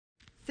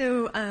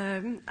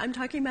I'm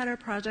talking about our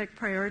project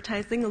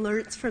prioritizing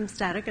alerts from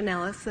static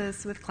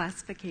analysis with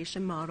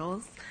classification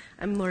models.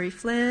 I'm Lori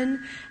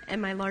Flynn, and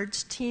my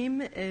large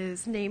team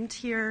is named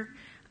here,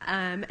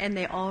 and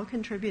they all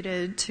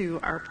contributed to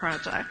our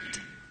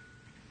project.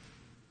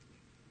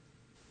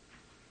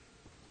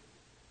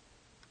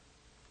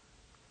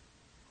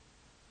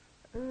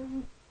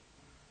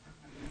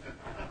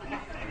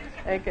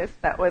 I guess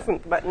that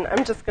wasn't the button.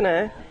 I'm just going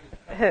to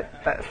hit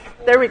this.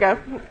 There we go.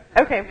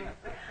 Okay.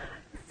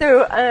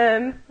 So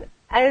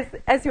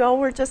as you all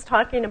were just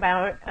talking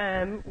about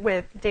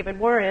with David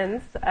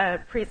Warren's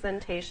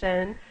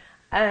presentation,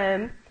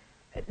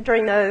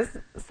 during those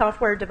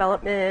software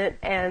development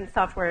and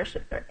software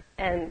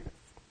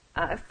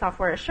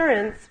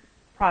assurance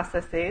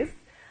processes,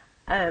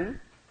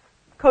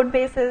 code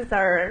bases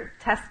are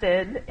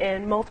tested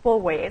in multiple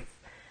ways,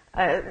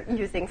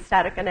 using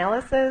static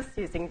analysis,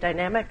 using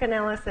dynamic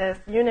analysis,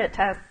 unit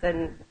tests,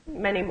 and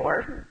many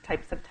more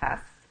types of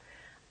tests.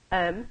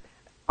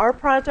 Our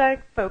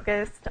project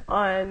focused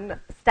on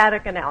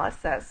static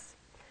analysis.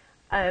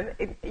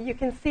 You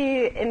can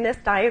see in this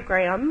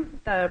diagram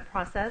the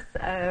process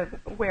of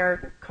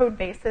where code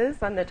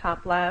bases on the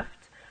top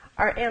left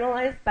are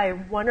analyzed by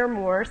one or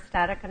more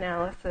static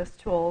analysis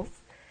tools,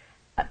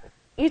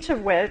 each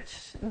of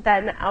which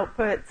then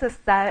outputs a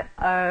set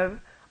of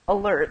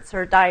alerts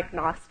or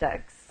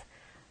diagnostics.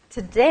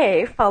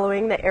 Today,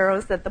 following the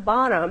arrows at the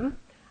bottom,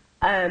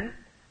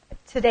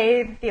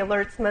 today the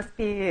alerts must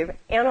be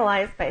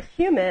analyzed by a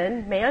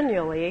human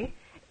manually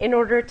in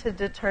order to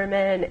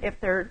determine if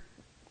there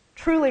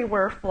truly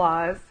were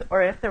flaws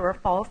or if there were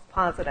false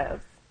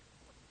positives.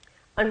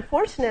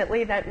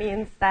 Unfortunately, that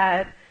means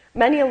that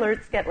many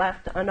alerts get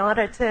left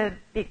unaudited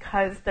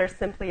because there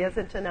simply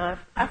isn't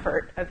enough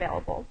effort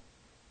available.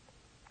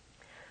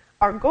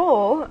 Our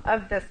goal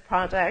of this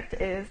project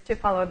is to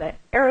follow the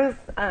arrows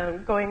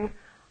going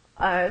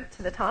to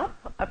the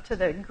top, up to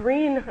the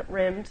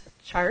green-rimmed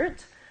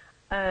chart.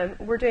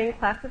 We're doing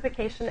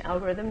classification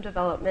algorithm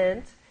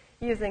development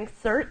using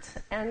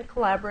CERT and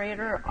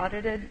collaborator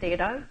audited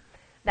data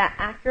that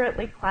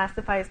accurately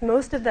classifies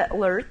most of the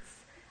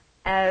alerts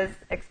as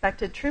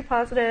expected true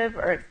positive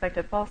or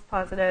expected false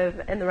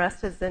positive, and the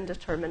rest is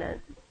indeterminate.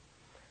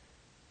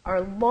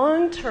 Our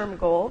long-term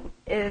goal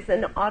is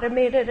an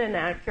automated and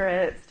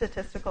accurate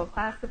statistical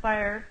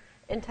classifier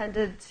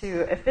intended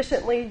to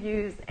efficiently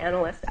use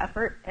analyst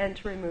effort and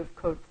to remove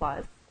code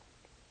flaws.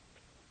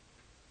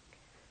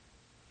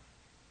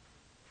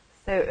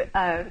 So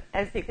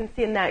as you can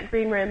see in that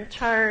green rim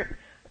chart,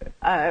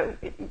 the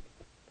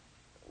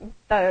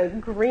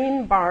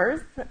green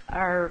bars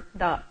are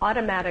the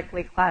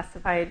automatically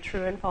classified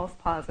true and false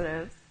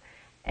positives,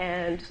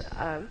 and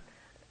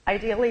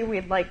ideally,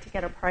 we'd like to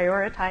get a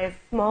prioritized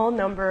small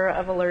number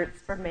of alerts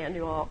for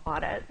manual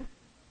audit.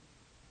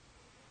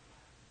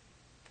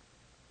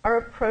 Our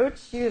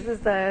approach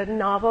uses a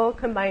novel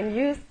combined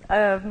use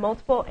of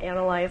multiple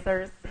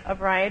analyzers, a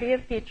variety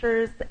of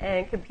features,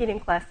 and competing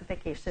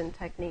classification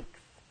techniques.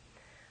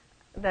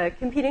 The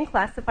competing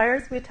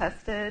classifiers we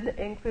tested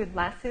include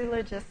lasso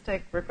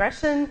logistic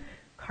regression,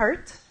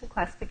 CART,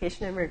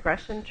 classification and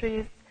regression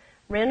trees,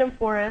 random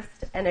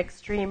forest, and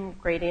extreme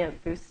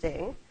gradient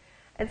boosting.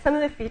 And some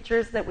of the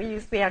features that we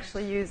used, we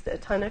actually used a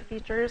ton of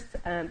features,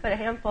 but a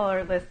handful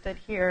are listed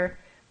here.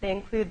 They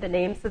include the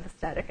names of the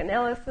static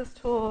analysis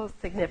tools,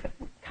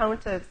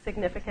 count of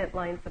significant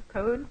lines of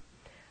code,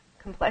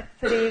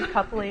 complexity,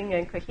 coupling,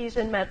 and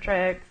cohesion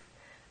metrics,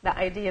 the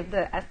ID of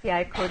the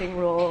SCI coding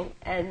rule,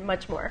 and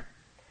much more.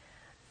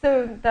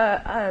 So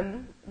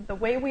the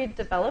way we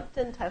developed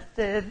and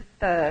tested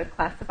the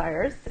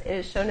classifiers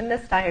is shown in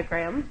this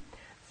diagram.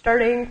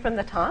 Starting from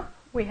the top,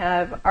 we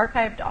have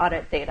archived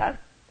audit data.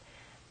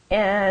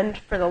 And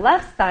for the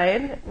left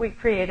side, we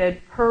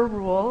created per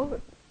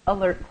rule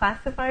alert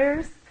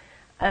classifiers.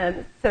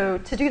 So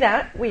to do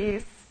that, we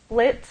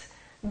split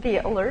the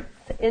alerts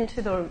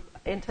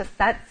into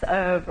sets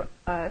of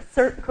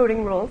cert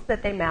coding rules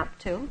that they map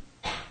to.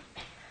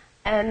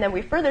 And then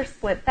we further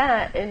split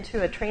that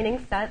into a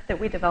training set that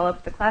we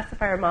developed the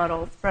classifier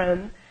models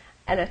from,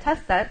 and a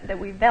test set that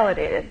we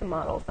validated the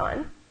models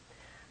on.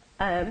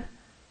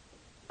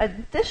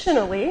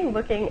 Additionally,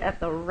 looking at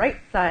the right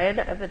side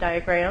of the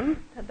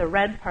diagram, the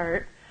red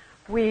part,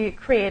 we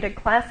created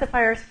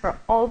classifiers for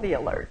all the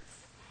alerts.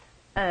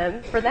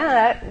 For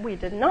that, we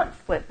did not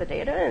split the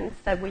data.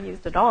 Instead, we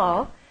used it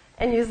all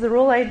and used the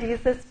rule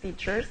IDs as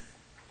features.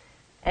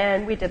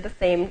 And we did the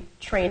same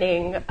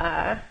training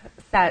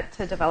set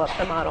to develop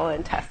the model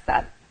and test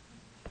set.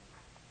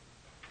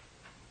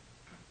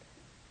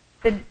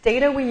 The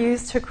data we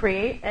use to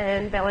create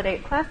and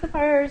validate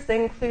classifiers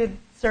include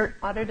CERT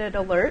audited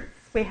alerts.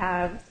 We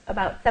have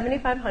about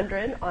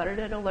 7,500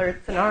 audited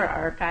alerts in our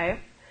archive,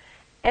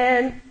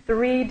 and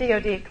 3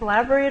 DoD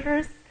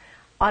collaborators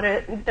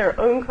audit their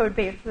own code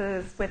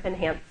bases with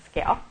enhanced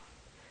scale.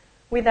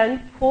 We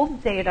then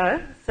pulled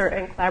data,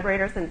 certain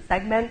collaborators, and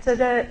segmented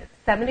it.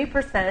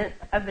 70%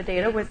 of the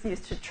data was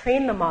used to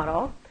train the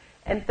model,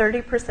 and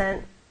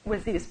 30%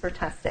 was used for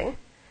testing.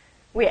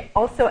 We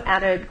also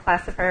added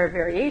classifier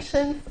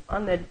variations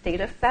on the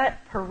data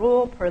set per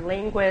rule, per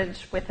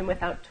language, with and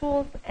without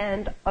tools,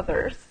 and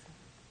others.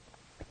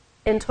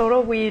 In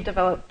total, we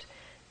developed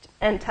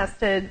and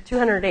tested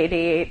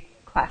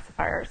 288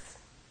 classifiers.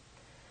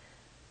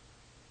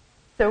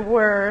 So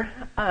we're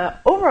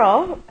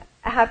overall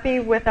happy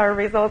with our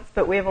results,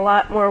 but we have a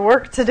lot more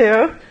work to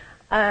do.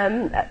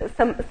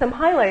 Some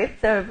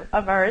highlights of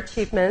our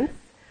achievements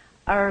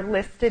are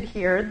listed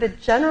here. The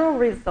general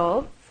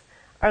results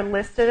are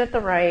listed at the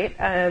right.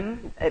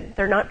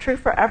 They're not true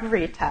for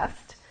every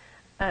test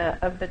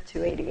of the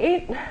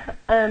 288,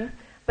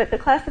 but the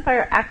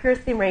classifier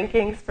accuracy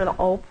rankings for the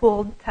all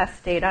pooled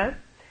test data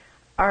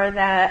are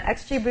that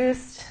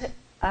XGBoost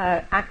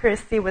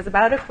accuracy was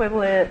about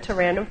equivalent to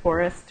random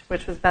forest,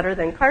 which was better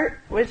than CART,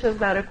 which is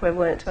about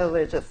equivalent to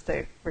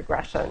logistic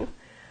regression.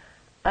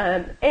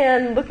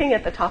 And looking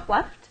at the top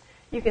left,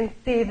 you can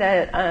see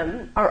that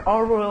our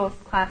all rules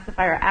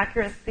classifier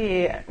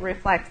accuracy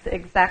reflects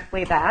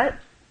exactly that.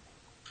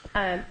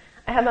 I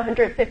have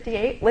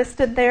 158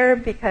 listed there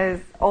because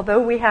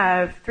although we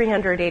have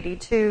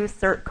 382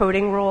 CERT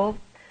coding rules,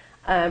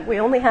 we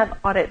only have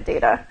audit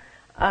data,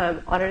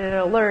 audited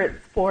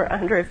alerts for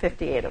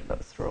 158 of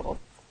those rules.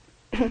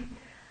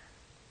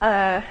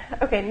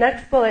 Okay,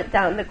 next bullet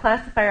down, the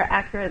classifier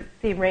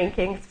accuracy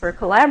rankings for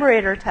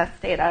collaborator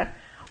test data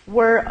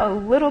were a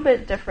little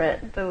bit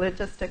different. The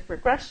logistic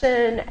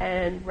regression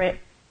and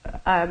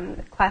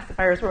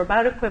classifiers were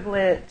about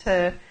equivalent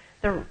to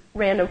the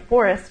random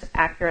forest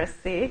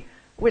accuracy,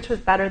 which was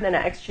better than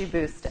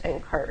XGBoost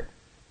and CART,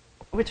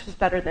 which was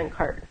better than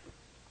CART.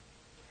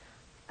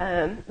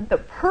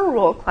 The per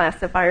rule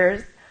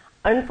classifiers,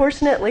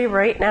 unfortunately,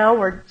 right now,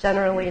 we're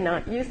generally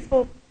not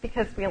useful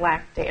because we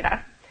lack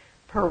data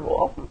per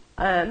rule.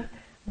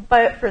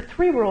 But for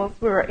 3 rules,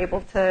 we were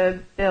able to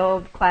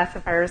build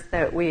classifiers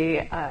that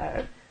we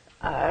have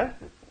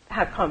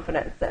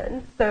confidence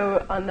in.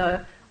 So on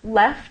the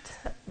left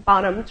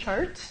bottom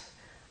chart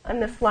on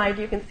this slide,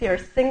 you can see our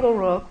single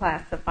rule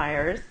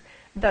classifiers.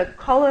 The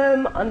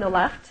column on the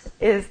left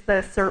is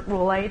the CERT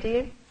rule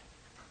ID.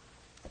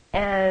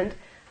 And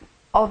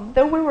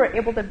although we were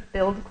able to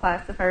build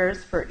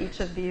classifiers for each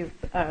of these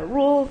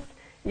rules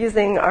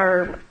using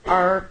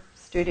our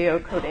studio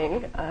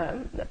coding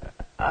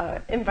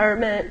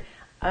environment,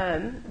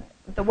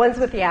 the ones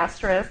with the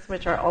asterisks,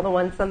 which are all the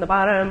ones on the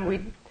bottom,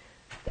 we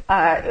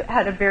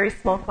had a very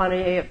small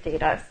quantity of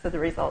data, so the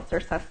results are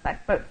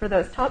suspect. But for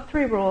those top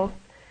 3 rules,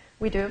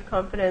 we do have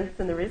confidence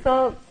in the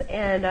results,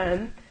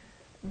 and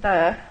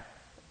the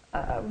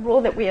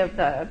rule that we have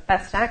the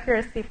best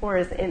accuracy for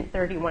is int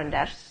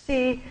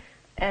 31-C,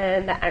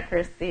 and the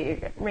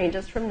accuracy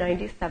ranges from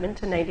 97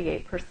 to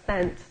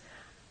 98%.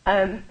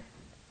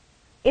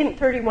 Int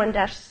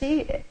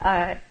 31-C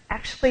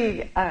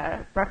actually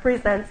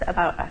represents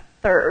about a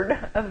third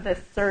of the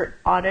CERT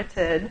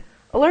audited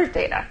alert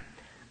data.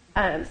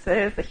 So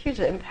it has a huge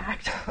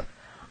impact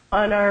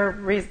on our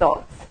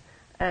results.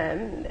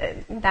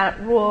 That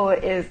rule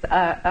is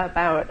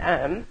about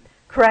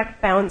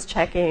correct bounds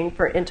checking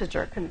for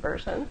integer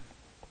conversions.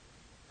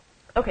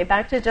 Okay,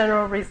 back to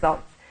general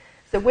results.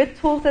 So with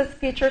tools as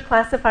feature,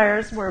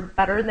 classifiers were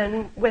better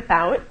than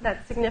without.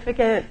 That's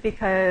significant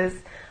because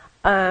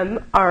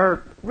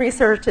our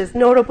research is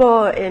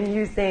notable in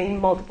using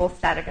multiple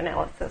static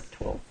analysis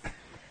tools.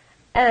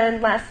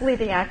 And lastly,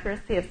 the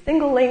accuracy of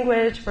single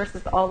language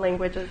versus all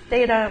languages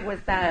data was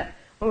that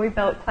when we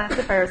built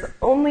classifiers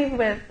only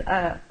with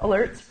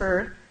alerts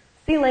for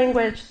C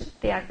language,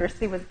 the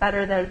accuracy was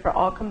better than for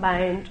all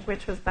combined,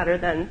 which was better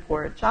than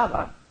for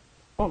Java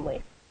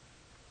only.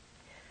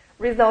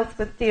 Results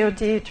with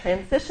DoD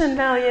transition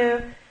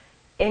value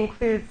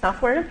include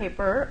software and a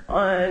paper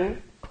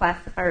on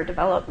classifier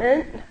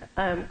development,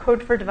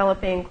 code for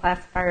developing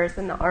classifiers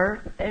in the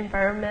R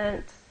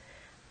environment,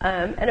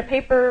 and a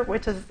paper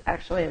which is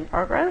actually in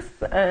progress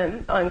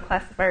on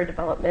classifier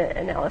development,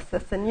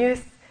 analysis, and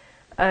use.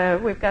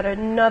 We've got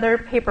another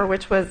paper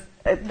which was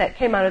that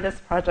came out of this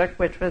project,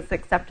 which was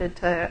accepted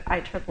to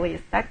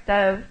IEEE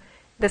SecDev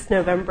this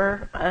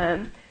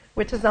November,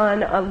 which is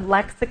on a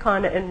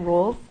lexicon and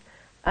rules,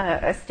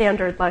 a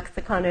standard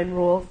lexicon and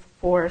rules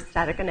for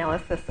static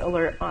analysis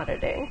alert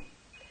auditing.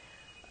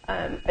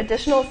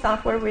 Additional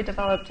software we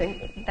developed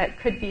that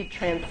could be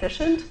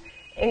transitioned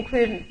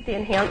include the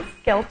enhanced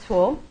scale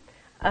tool,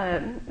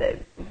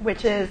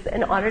 which is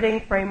an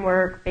auditing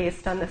framework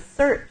based on the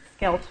CERT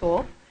scale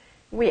tool.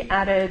 We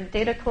added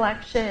data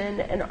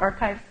collection and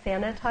archive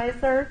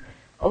sanitizer,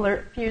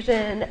 alert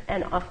fusion,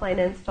 and offline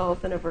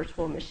installs in a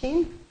virtual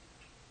machine,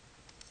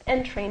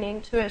 and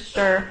training to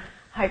assure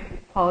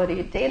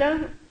high-quality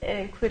data,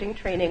 including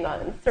training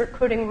on CERT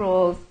coding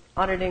rules,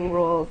 auditing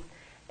rules,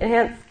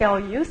 enhanced scale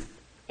use,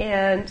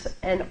 and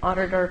an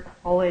auditor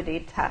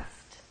quality test.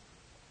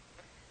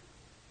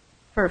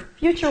 For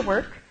future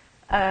work,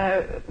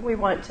 we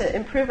want to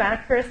improve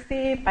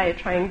accuracy by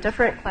trying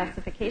different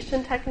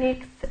classification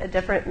techniques, a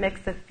different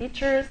mix of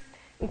features,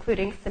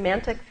 including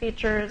semantic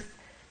features,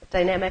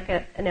 dynamic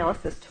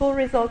analysis tool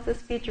results as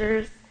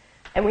features,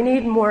 and we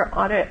need more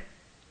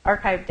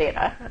archive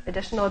data.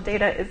 Additional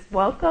data is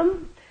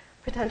welcome.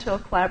 Potential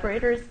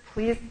collaborators,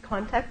 please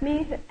contact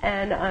me.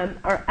 And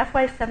our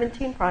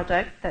FY17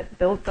 project that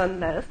builds on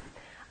this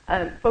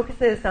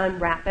focuses on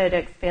rapid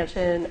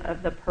expansion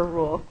of the per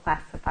rule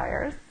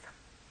classifiers.